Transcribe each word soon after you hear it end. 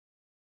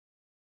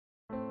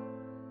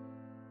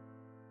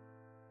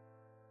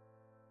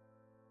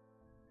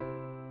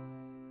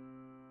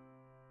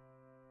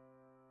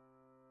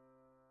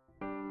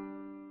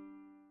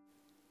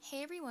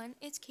Hey everyone,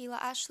 it's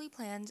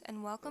KaylaAshleyPlans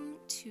and welcome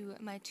to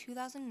my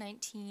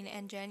 2019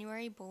 and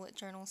January bullet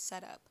journal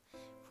setup.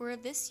 For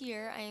this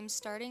year, I am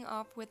starting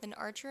off with an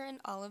Archer and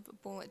Olive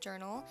bullet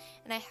journal,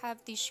 and I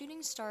have the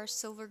Shooting Star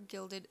Silver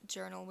Gilded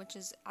journal, which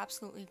is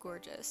absolutely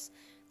gorgeous.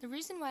 The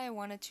reason why I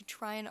wanted to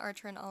try an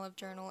Archer and Olive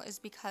journal is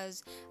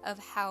because of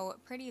how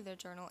pretty the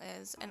journal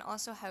is and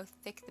also how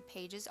thick the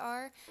pages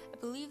are. I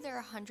believe they're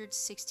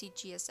 160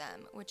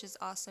 GSM, which is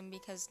awesome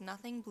because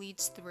nothing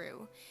bleeds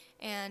through.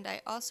 And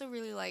I also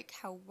really like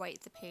how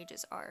white the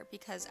pages are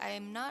because I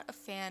am not a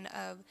fan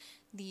of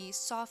the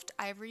soft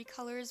ivory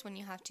colors when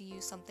you have to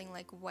use something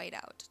like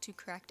whiteout to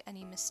correct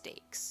any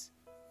mistakes.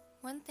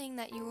 One thing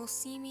that you will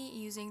see me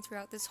using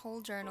throughout this whole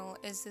journal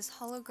is this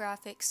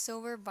holographic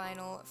silver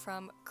vinyl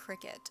from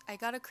Cricut. I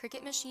got a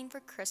Cricut machine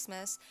for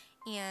Christmas,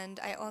 and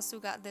I also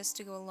got this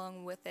to go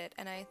along with it,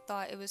 and I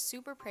thought it was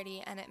super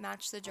pretty and it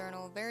matched the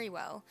journal very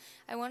well.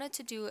 I wanted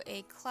to do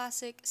a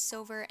classic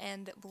silver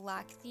and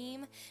black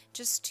theme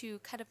just to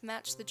kind of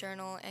match the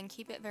journal and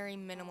keep it very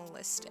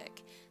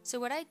minimalistic. So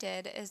what I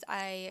did is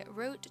I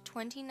wrote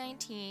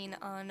 2019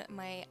 on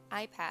my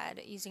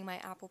iPad using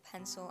my Apple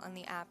Pencil on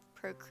the app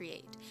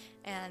Procreate,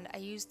 and I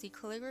used the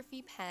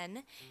calligraphy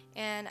pen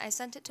and I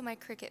sent it to my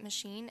Cricut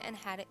machine and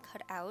had it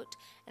cut out,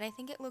 and I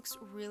think it looks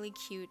really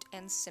cute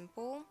and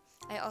simple.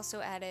 I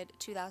also added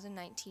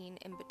 2019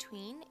 in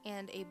between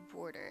and a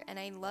border, and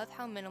I love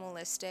how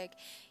minimalistic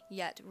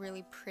yet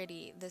really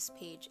pretty this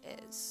page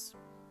is.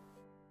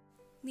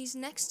 These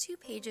next two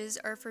pages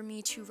are for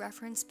me to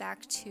reference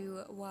back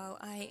to while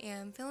I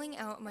am filling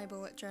out my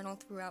bullet journal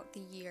throughout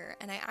the year,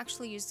 and I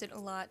actually used it a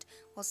lot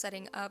while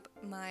setting up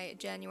my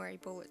January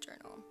bullet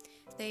journal.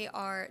 They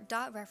are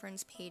dot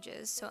reference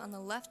pages, so on the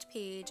left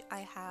page I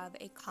have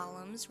a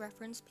columns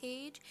reference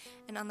page,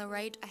 and on the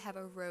right I have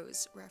a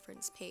rows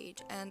reference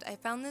page, and I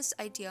found this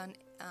idea on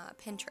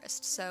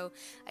Pinterest, so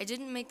I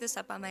didn't make this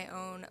up on my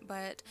own,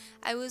 but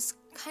I was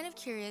kind of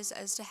curious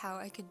as to how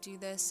I could do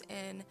this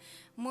in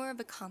more of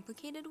a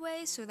complicated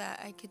way so that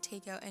I could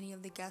take out any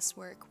of the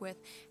guesswork with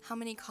how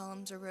many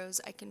columns or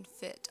rows I can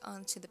fit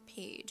onto the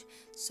page.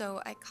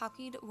 So I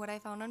copied what I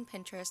found on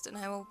Pinterest, and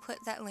I will put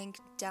that link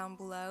down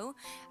below.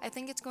 I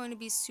think it's going to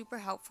be super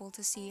helpful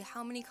to see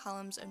how many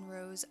columns and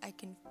rows I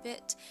can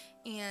fit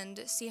and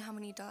see how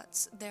many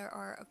dots there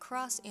are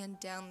across and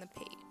down the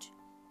page.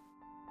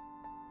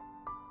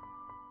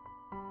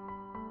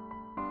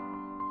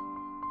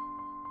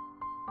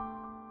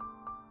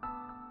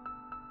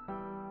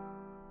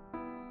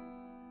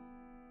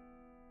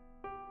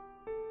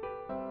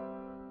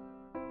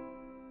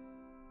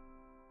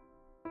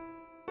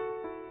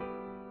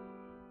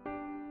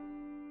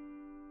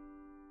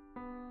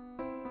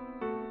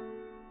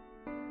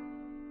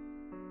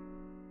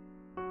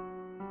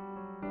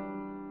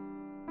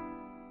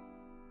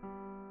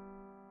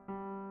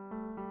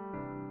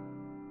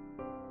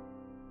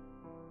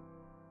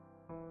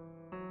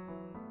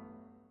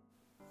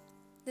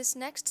 This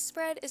next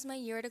spread is my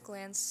year at a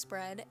glance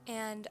spread,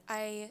 and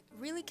I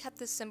really kept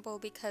this simple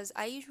because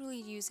I usually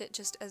use it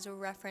just as a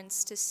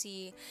reference to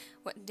see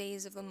what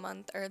days of the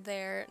month are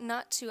there,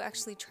 not to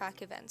actually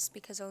track events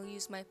because I'll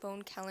use my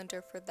phone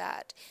calendar for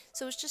that.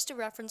 So it's just a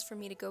reference for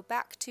me to go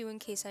back to in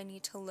case I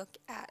need to look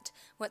at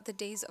what the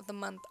days of the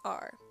month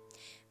are.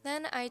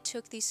 Then I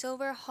took the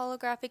silver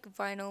holographic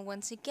vinyl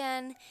once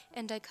again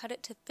and I cut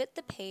it to fit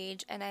the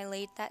page, and I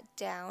laid that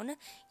down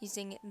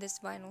using this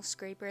vinyl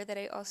scraper that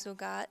I also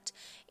got,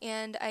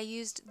 and I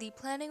used the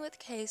Planning with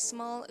Kay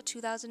small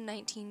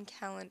 2019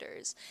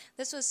 calendars.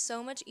 This was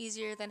so much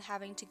easier than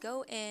having to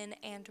go in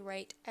and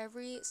write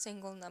every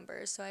single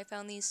number, so I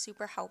found these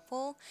super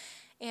helpful,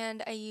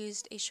 and I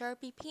used a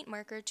Sharpie paint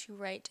marker to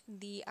write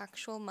the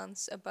actual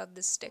months above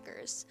the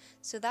stickers.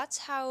 So that's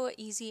how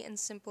easy and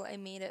simple I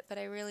made it, but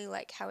I really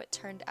like how it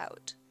turned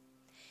out.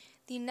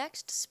 The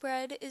next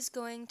spread is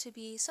going to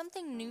be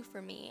something new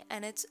for me,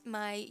 and it's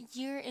my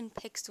year in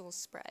pixels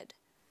spread.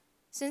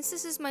 Since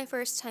this is my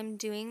first time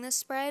doing this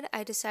spread,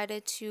 I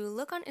decided to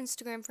look on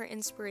Instagram for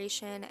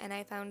inspiration, and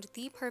I found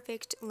the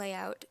perfect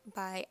layout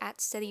by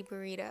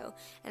 @steadyburrito,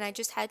 and I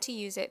just had to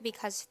use it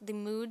because the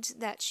moods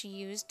that she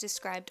used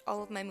described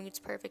all of my moods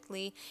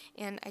perfectly,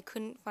 and I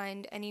couldn't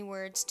find any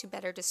words to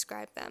better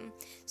describe them.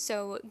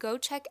 So go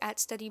check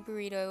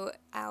 @steadyburrito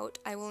out.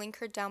 I will link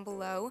her down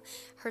below.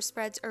 Her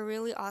spreads are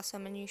really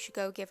awesome, and you should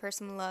go give her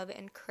some love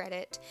and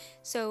credit.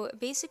 So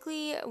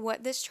basically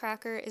what this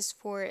tracker is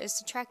for is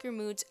to track your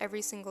moods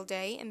every single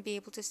day and be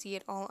able to see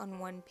it all on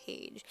one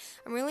page.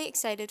 I'm really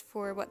excited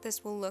for what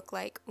this will look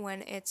like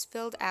when it's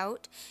filled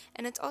out,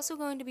 and it's also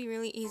going to be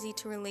really easy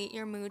to relate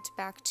your moods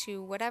back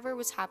to whatever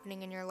was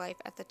happening in your life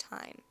at the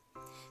time.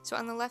 So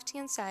on the left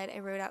hand side I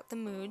wrote out the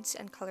moods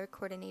and color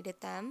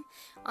coordinated them.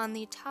 On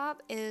the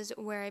top is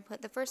where I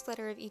put the first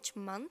letter of each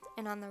month,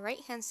 and on the right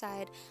hand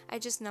side I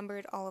just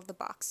numbered all of the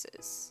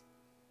boxes.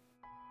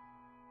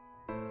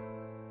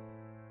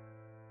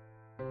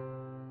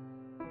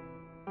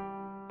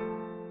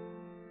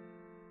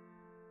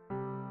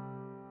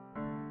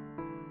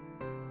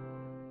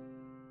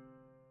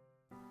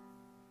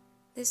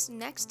 This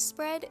next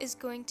spread is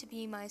going to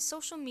be my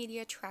social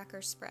media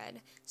tracker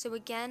spread. So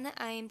again,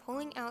 I am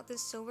pulling out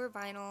this silver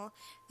vinyl.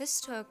 This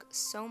took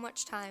so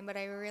much time, but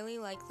I really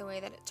like the way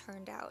that it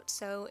turned out.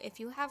 So if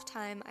you have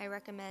time, I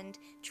recommend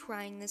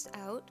trying this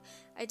out.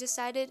 I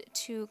decided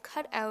to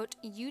cut out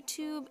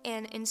YouTube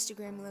and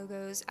Instagram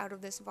logos out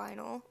of this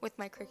vinyl with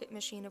my Cricut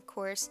machine, of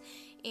course,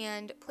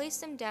 and place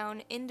them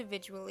down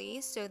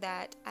individually so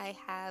that I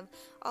have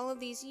all of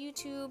these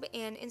YouTube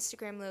and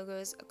Instagram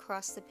logos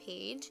across the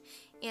page.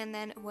 And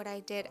then what I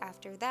did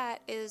after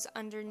that is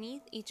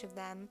underneath each of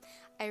them,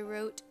 I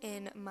wrote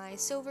in my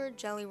silver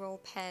Jelly Roll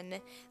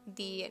pen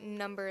the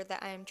number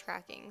that I am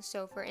tracking.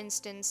 So for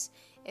instance,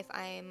 if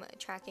I am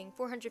tracking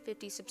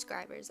 450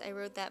 subscribers, I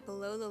wrote that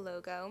below the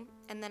logo,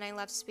 and then I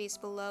left space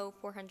below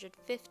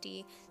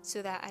 450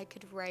 so that I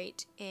could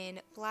write in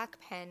black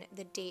pen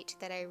the date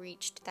that I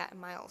reached that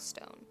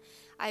milestone.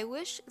 I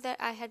wish that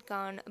I had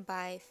gone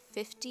by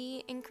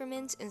 50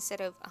 increments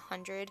instead of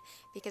 100,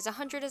 because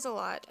 100 is a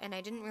lot, and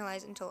I didn't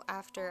realize until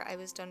after I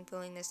was done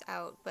filling this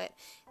out, but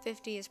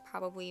 50 is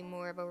probably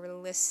more of a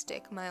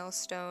realistic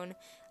milestone,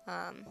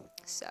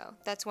 so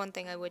that's one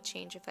thing I would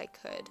change if I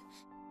could.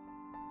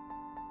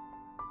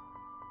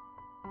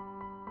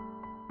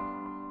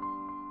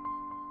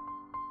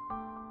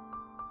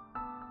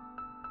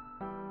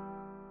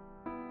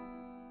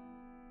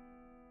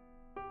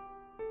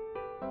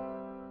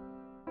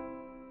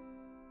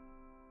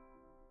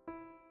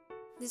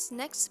 This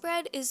next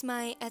spread is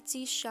my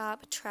Etsy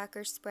shop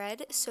tracker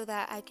spread so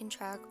that I can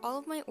track all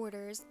of my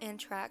orders and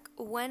track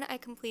when I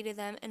completed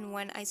them and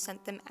when I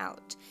sent them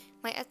out.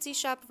 My Etsy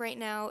shop right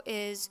now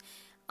is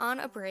on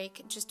a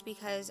break just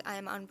because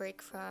I'm on break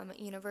from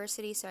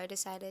university, so I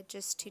decided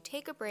just to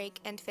take a break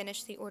and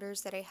finish the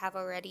orders that I have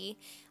already.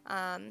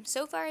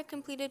 So far I've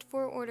completed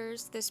 4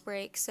 orders this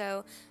break,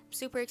 so I'm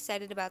super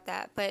excited about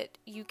that, but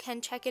you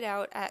can check it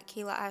out at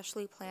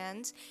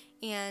KaylaAshleyPlans,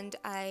 and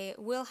I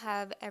will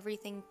have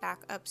everything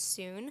back up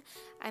soon.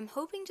 I'm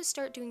hoping to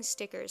start doing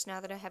stickers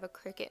now that I have a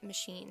Cricut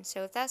machine,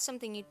 so if that's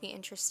something you'd be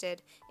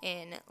interested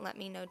in, let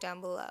me know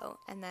down below.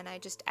 And then I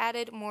just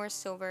added more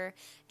silver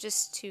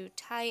just to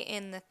tie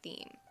in the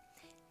theme.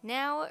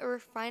 Now we're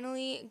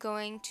finally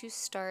going to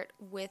start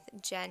with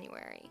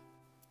January.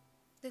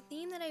 The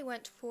theme that I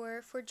went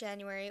for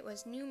January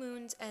was new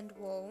moons and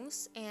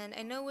wolves, and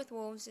I know with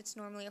wolves it's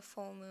normally a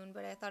full moon,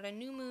 but I thought a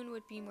new moon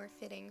would be more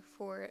fitting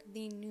for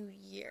the new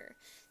year.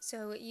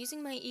 So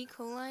using my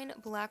Ecoline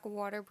black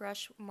water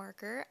brush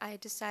marker, I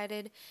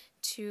decided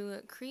to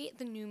create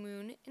the new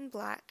moon in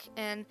black,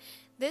 and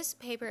this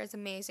paper is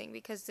amazing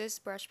because this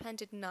brush pen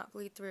did not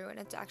bleed through, and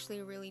it's actually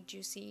a really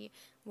juicy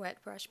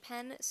wet brush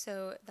pen,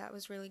 so that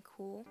was really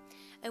cool.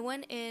 I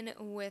went in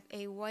with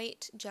a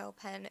white gel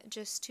pen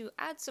just to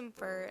add some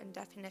fur and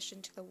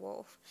definition to the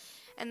wolf.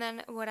 And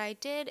then what I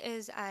did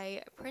is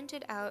I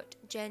printed out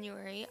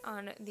January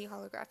on the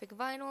holographic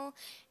vinyl,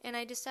 and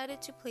I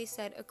decided to place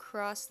that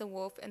across the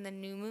wolf and the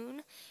new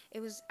moon. It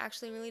was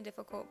actually really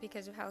difficult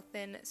because of how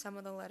thin some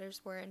of the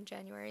letters were in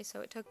January,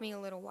 so it took me a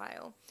little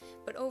while.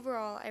 But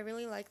overall, I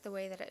really like the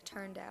way that it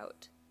turned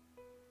out.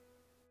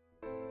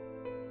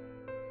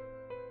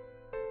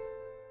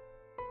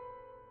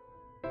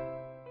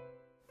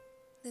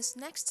 This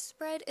next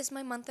spread is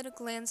my month at a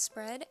glance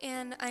spread,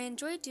 and I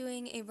enjoy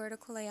doing a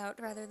vertical layout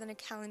rather than a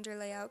calendar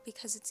layout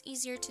because it's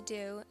easier to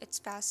do, it's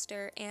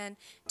faster, and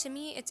to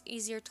me it's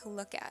easier to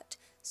look at.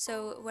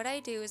 So what I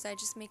do is I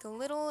just make a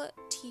little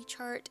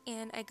T-chart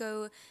and I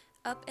go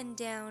up and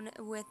down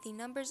with the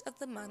numbers of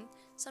the month.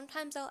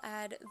 Sometimes I'll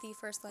add the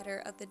first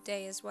letter of the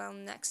day as well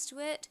next to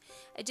it.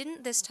 I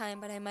didn't this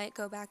time, but I might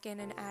go back in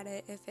and add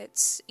it if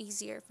it's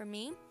easier for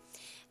me.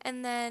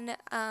 And then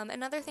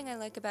another thing I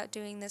like about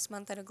doing this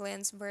month at a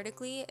glance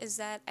vertically is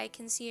that I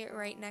can see it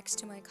right next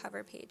to my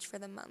cover page for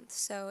the month,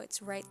 so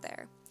it's right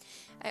there.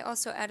 I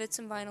also added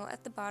some vinyl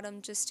at the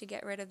bottom just to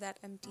get rid of that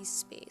empty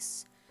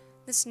space.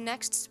 This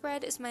next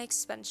spread is my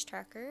expense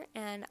tracker,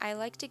 and I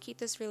like to keep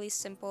this really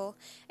simple.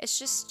 It's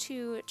just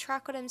to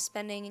track what I'm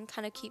spending and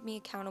kind of keep me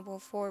accountable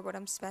for what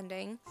I'm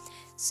spending.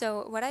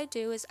 So what I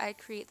do is I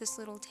create this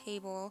little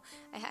table.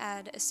 I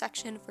add a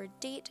section for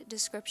date,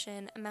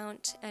 description,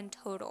 amount, and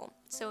total.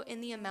 So in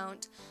the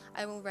amount,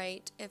 I will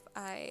write if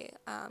I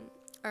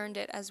earned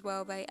it as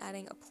well by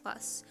adding a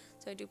plus.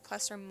 So I do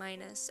plus or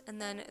minus, and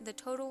then the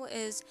total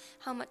is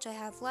how much I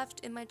have left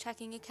in my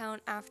checking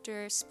account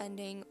after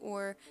spending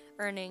or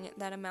earning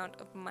that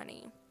amount of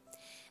money.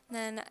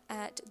 Then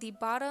at the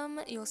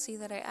bottom, you'll see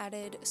that I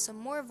added some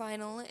more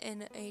vinyl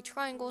in a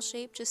triangle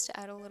shape just to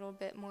add a little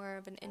bit more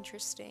of an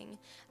interesting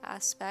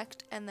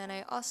aspect. And then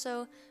I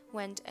also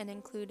went and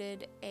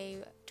included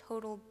a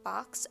total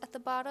box at the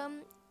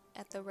bottom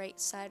at the right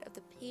side of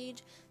the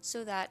page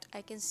so that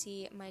I can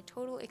see my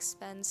total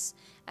expense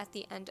at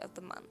the end of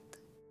the month.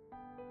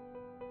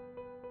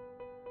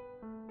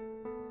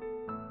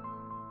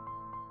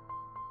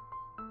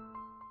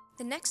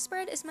 The next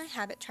spread is my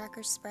habit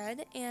tracker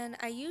spread, and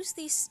I use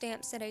these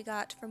stamps that I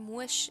got from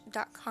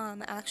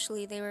wish.com.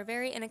 Actually, they were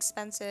very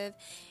inexpensive,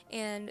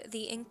 and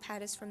the ink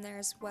pad is from there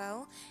as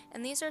well.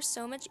 And these are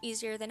so much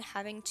easier than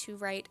having to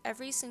write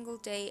every single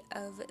day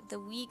of the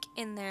week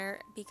in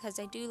there, because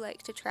I do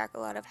like to track a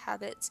lot of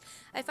habits.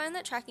 I find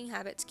that tracking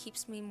habits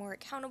keeps me more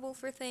accountable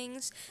for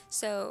things,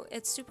 so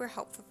it's super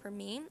helpful for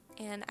me.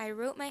 And I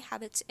wrote my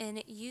habits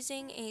in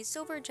using a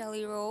silver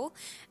jelly roll,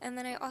 and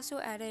then I also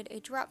added a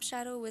drop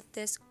shadow with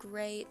this gray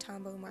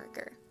Tombow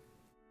marker.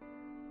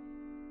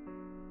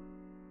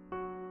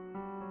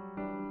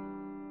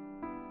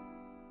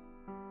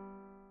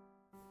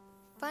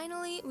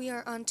 Finally, we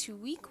are on to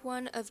week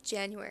 1 of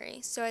January.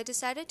 So I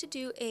decided to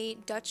do a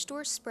Dutch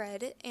door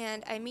spread,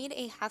 and I made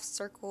a half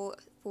circle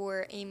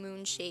for a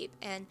moon shape,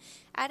 and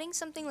adding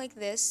something like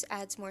this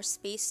adds more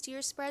space to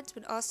your spreads,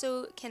 but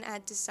also can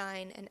add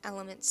design and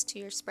elements to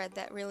your spread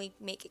that really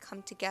make it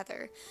come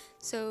together.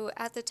 So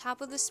at the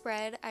top of the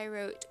spread I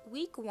wrote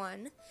week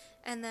 1,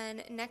 and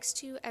then next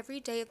to every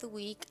day of the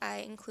week I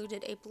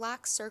included a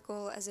black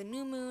circle as a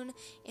new moon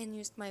and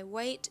used my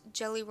white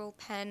jelly roll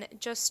pen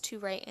just to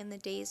write in the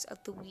days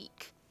of the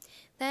week.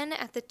 Then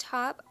at the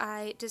top,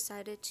 I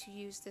decided to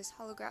use this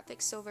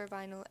holographic silver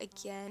vinyl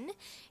again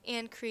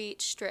and create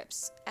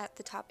strips at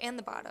the top and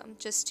the bottom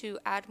just to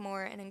add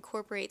more and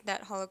incorporate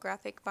that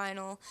holographic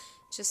vinyl,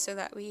 just so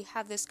that we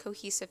have this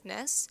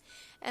cohesiveness.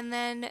 And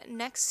then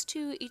next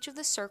to each of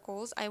the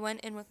circles, I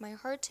went in with my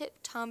hard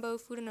tip Tombow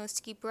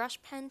Fudanowski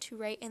brush pen to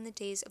write in the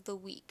days of the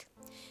week.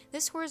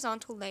 This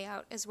horizontal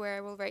layout is where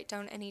I will write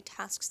down any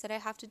tasks that I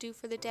have to do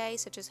for the day,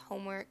 such as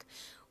homework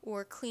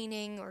or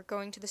cleaning or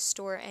going to the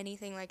store,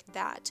 anything like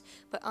that.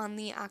 But on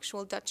the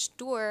actual Dutch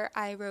door,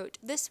 I wrote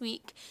this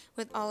week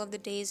with all of the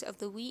days of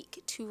the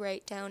week to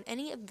write down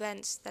any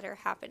events that are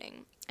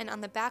happening. And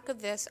on the back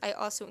of this, I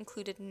also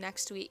included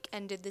next week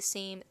and did the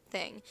same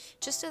thing,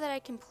 just so that I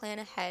can plan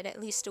ahead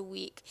at least a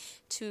week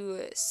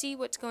to see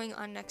what's going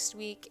on next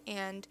week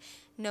and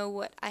know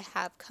what I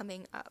have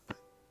coming up.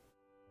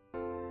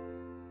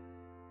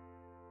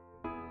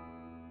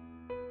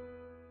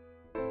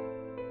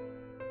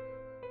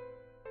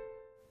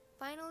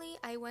 Finally,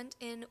 I went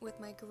in with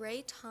my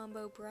gray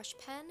Tombow brush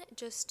pen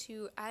just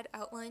to add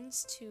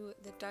outlines to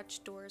the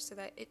Dutch door so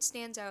that it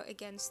stands out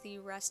against the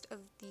rest of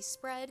the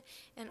spread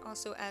and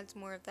also adds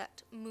more of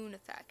that moon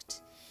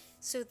effect.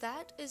 So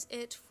that is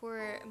it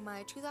for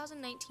my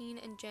 2019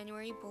 and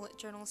January bullet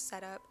journal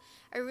setup.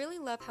 I really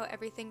love how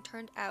everything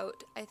turned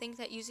out. I think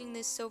that using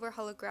this silver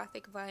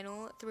holographic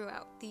vinyl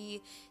throughout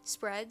the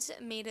spreads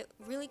made it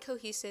really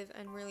cohesive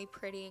and really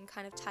pretty and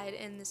kind of tied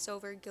in the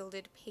silver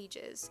gilded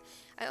pages.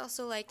 I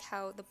also like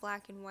how the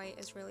black and white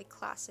is really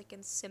classic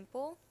and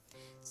simple.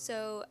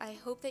 So I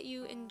hope that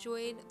you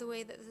enjoyed the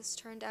way that this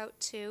turned out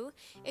too.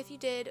 If you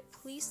did,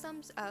 please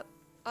thumbs up.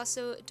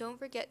 Also, don't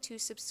forget to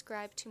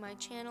subscribe to my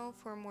channel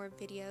for more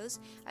videos.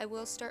 I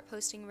will start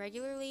posting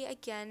regularly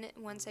again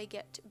once I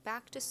get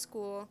back to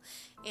school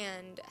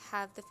and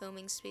have the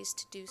filming space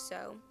to do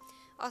so.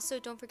 Also,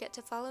 don't forget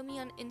to follow me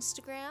on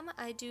Instagram.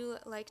 I do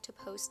like to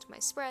post my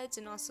spreads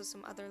and also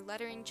some other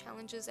lettering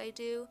challenges I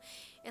do.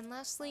 And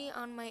lastly,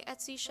 on my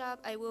Etsy shop,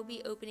 I will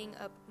be opening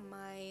up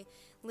my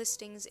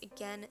listings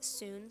again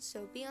soon,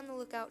 so be on the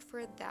lookout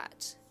for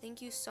that.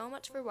 Thank you so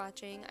much for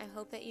watching. I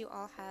hope that you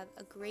all have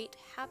a great,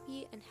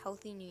 happy, and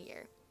healthy new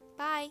year.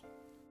 Bye!